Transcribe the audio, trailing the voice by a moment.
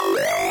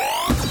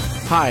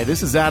Hi,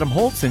 this is Adam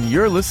Holtz, and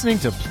you're listening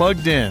to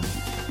Plugged In.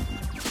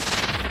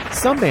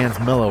 Some bands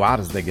mellow out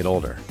as they get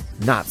older,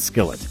 not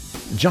Skillet.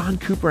 John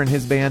Cooper and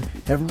his band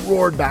have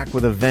roared back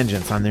with a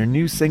vengeance on their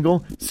new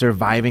single,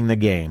 Surviving the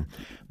Game,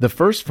 the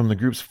first from the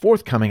group's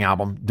forthcoming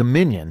album,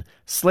 Dominion,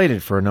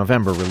 slated for a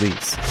November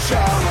release. Show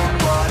 'em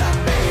what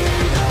I'm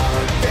made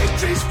of.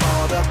 Victories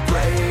for the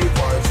brave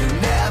ones who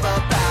never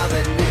bow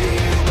the knee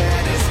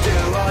when it's do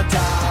or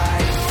die.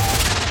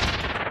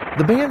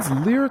 The band's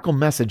lyrical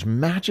message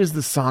matches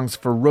the song's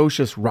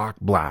ferocious rock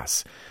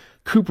blasts.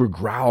 Cooper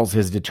growls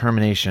his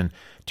determination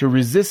to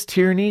resist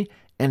tyranny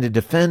and to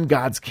defend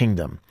God's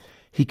kingdom.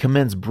 He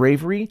commends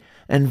bravery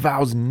and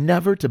vows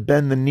never to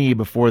bend the knee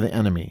before the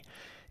enemy.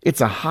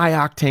 It's a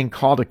high-octane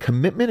call to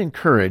commitment and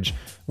courage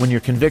when your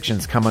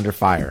convictions come under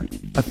fire,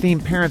 a theme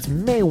parents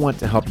may want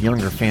to help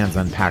younger fans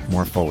unpack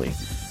more fully.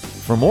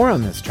 For more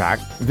on this track,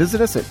 visit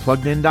us at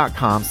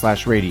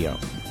pluggedin.com/radio.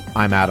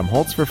 I'm Adam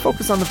Holtz for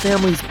Focus on the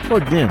Family's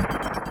Plugged In.